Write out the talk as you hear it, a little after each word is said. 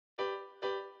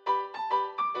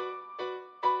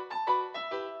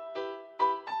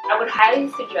I would highly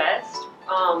suggest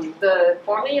the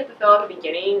form that you have to fill out at the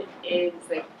beginning is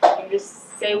like you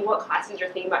just say what classes you're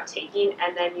thinking about taking,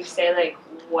 and then you say like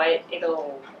what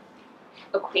it'll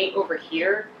equate over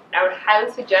here. And I would highly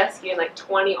suggest getting like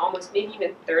 20, almost maybe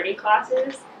even 30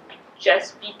 classes,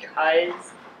 just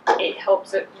because it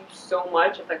helps you so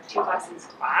much if like two classes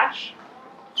clash.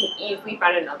 You can easily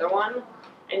find another one,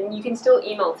 and you can still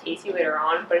email Tacey later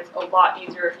on, but it's a lot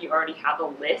easier if you already have a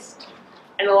list.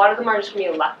 And a lot of them are just going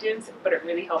to be electives, but it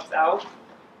really helps out.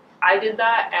 I did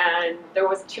that, and there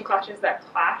was 2 classes that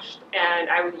clashed, and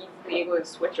I was easily able to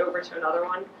switch over to another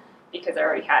one because I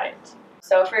already had it.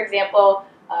 So for example,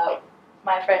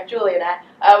 my friend Julie and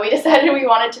I, we decided we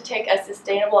wanted to take a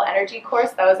sustainable energy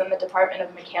course that was in the Department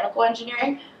of Mechanical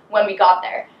Engineering when we got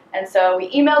there. And so we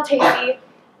emailed Tacey,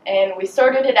 and we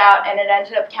sorted it out, and it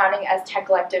ended up counting as tech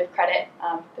elective credit.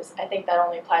 I think that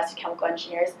only applies to chemical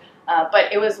engineers,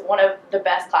 but it was one of the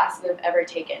best classes I've ever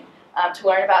taken to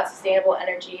learn about sustainable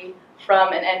energy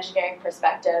from an engineering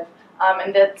perspective.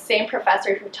 And the same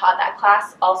professor who taught that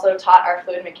class also taught our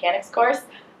fluid mechanics course,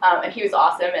 and he was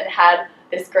awesome and had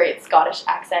this great Scottish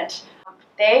accent.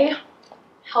 They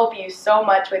help you so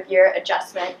much with your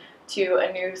adjustment to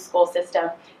a new school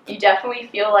system. You definitely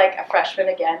feel like a freshman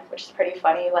again, which is pretty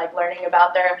funny, like learning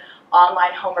about their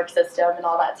online homework system and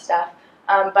all that stuff.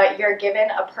 But you're given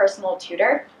a personal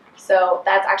tutor. So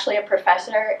that's actually a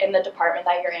professor in the department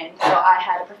that you're in. So I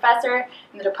had a professor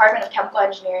in the Department of Chemical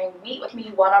Engineering meet with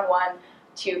me one-on-one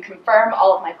to confirm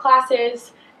all of my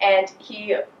classes, and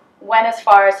he went as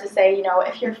far as to say, you know,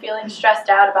 if you're feeling stressed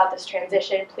out about this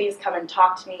transition, please come and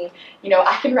talk to me. You know,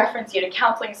 I can reference you to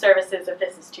counseling services if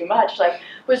this is too much. Like,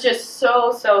 was just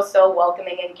so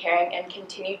welcoming and caring, and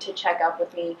continued to check up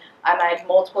with me. I had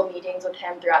multiple meetings with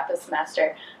him throughout the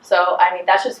semester. So, I mean,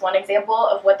 that's just one example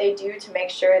of what they do to make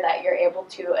sure that you're able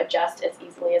to adjust as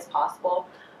easily as possible.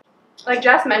 Like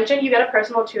Jess mentioned, you get a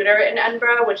personal tutor in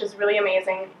Edinburgh, which is really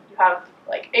amazing. You have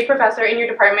like a professor in your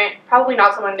department, probably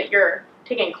not someone that you're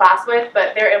taking class with,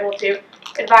 but they're able to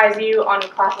advise you on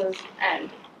classes, and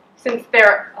since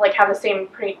they're like have the same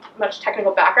pretty much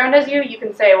technical background as you, you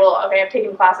can say, well, okay, I've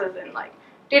taken classes in like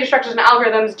data structures and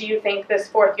algorithms. Do you think this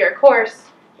 4th year course,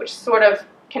 which sort of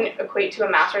can equate to a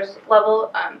master's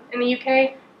level in the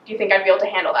UK, do you think I'd be able to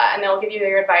handle that? And they'll give you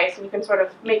their advice, and you can sort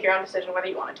of make your own decision whether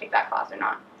you want to take that class or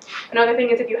not. Another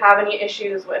thing is if you have any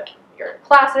issues with your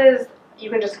classes, you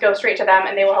can just go straight to them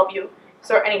and they will help you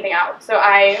sort anything out. So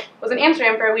I was in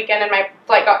Amsterdam for a weekend and my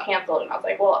flight got canceled, and I was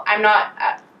like, well, I don't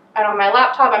have my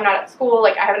laptop, I'm not at school,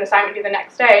 like I have an assignment due the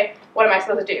next day, what am I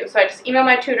supposed to do? So I just emailed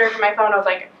my tutor from my phone. I was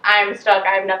like, I'm stuck,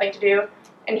 I have nothing to do.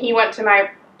 And he went to my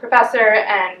professor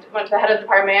and went to the head of the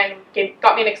department and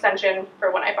got me an extension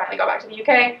for when I finally got back to the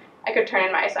UK. I could turn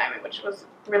in my assignment, which was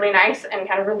really nice and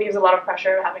kind of relieves a lot of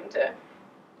pressure of having to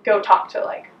go talk to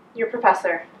like your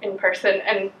professor in person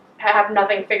and have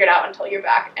nothing figured out until you're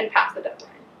back and past the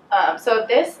deadline. So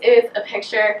this is a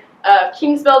picture of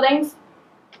King's buildings.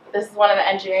 This is one of the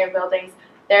engineering buildings.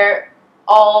 They're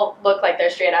all look like they're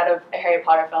straight out of a Harry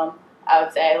Potter film, I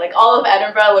would say. Like all of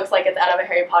Edinburgh looks like it's out of a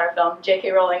Harry Potter film.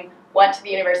 J.K. Rowling went to the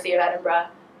University of Edinburgh.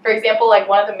 For example, like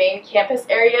one of the main campus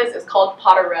areas is called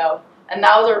Potter Row, and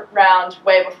that was around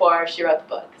way before she wrote the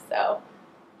book. So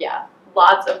yeah,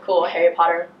 lots of cool Harry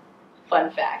Potter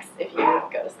fun facts if you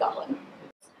go to Scotland.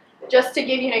 Just to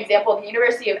give you an example, the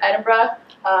University of Edinburgh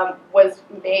was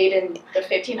made in the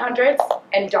 1500s,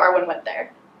 and Darwin went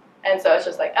there. And so it's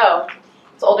just like, oh,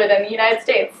 it's older than the United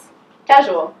States.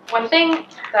 Casual. One thing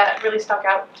that really stuck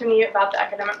out to me about the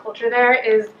academic culture there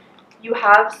is you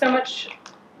have so much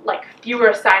like fewer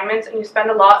assignments, and you spend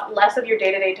a lot less of your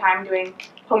day-to-day time doing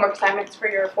homework assignments for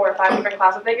your 4 or 5 different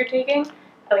classes that you're taking.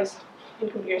 At least in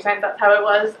computer science, that's how it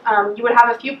was. You would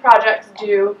have a few projects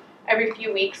due every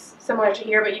few weeks, similar to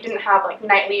here, but you didn't have like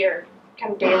nightly or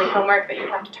kind of daily homework that you'd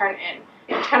have to turn in.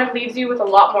 It kind of leaves you with a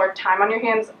lot more time on your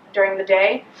hands during the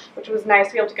day, which was nice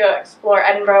to be able to go explore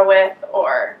Edinburgh with,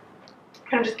 or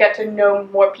kind of just get to know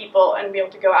more people and be able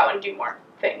to go out and do more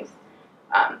things.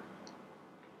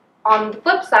 On the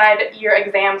flip side, your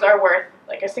exams are worth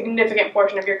like a significant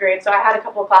portion of your grade. So I had a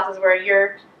couple of classes where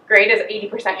your grade is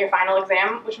 80% your final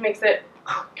exam, which makes it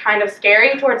kind of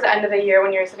scary towards the end of the year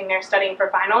when you're sitting there studying for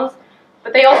finals.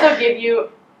 But they also give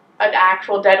you an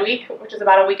actual dead week, which is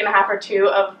about a week and a half or 2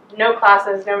 of no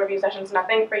classes, no review sessions,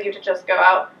 nothing, for you to just go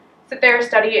out, sit there,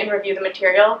 study, and review the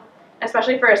material.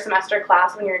 Especially for a semester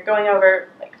class when you're going over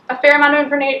like a fair amount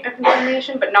of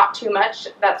information, but not too much.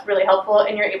 That's really helpful,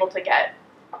 and you're able to get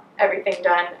everything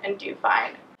done and do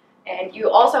fine. And you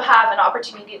also have an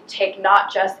opportunity to take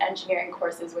not just engineering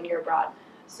courses when you're abroad.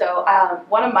 So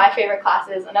one of my favorite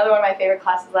classes, another one of my favorite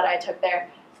classes that I took there,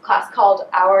 is class called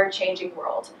Our Changing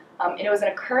World. And it was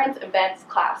an current events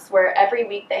class where every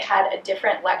week they had a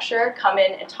different lecturer come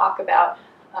in and talk about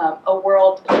a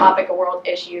world topic, a world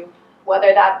issue,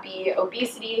 whether that be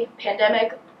obesity,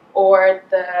 pandemic, or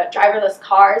the driverless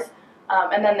cars.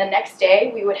 And then the next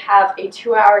day we would have a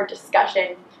 2-hour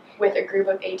discussion with a group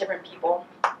of 8 different people.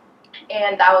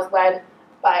 And that was led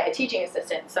by a teaching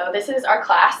assistant. So this is our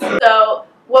class. So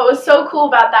what was so cool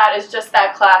about that is just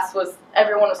that class was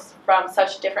everyone was from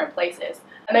such different places.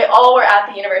 And they all were at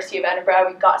the University of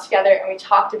Edinburgh. We got together and we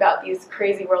talked about these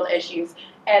crazy world issues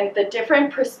and the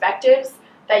different perspectives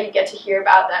that you get to hear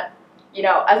about that, you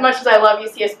know, as much as I love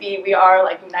UCSB, we are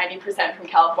like 90% from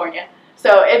California.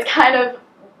 So it's kind of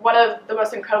one of the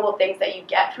most incredible things that you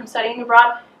get from studying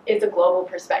abroad is a global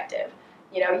perspective.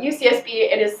 You know, UCSB,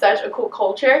 it is such a cool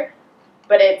culture,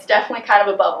 but it's definitely kind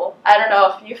of a bubble. I don't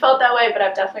know if you felt that way, but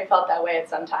I've definitely felt that way at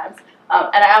some times.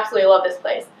 And I absolutely love this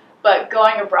place. But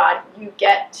going abroad, you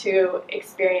get to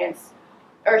experience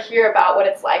or hear about what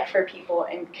it's like for people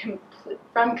in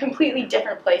from completely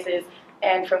different places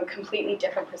and from completely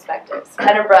different perspectives.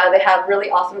 Edinburgh, they have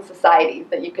really awesome societies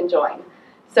that you can join.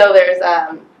 So there's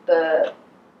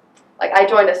I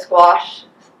joined a squash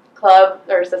club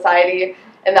or society,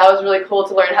 and that was really cool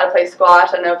to learn how to play squash.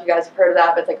 I don't know if you guys have heard of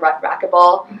that, but it's like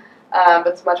racquetball, but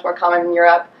it's much more common in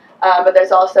Europe. But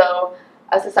there's also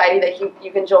a society that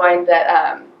you can join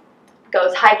that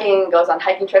goes hiking, goes on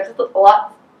hiking trips. It's a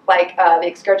lot like the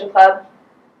excursion club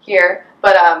here,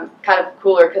 but kind of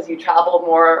cooler because you travel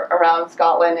more around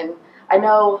Scotland. And I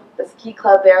know the ski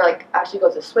club there actually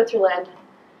goes to Switzerland.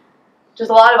 Just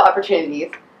a lot of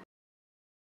opportunities.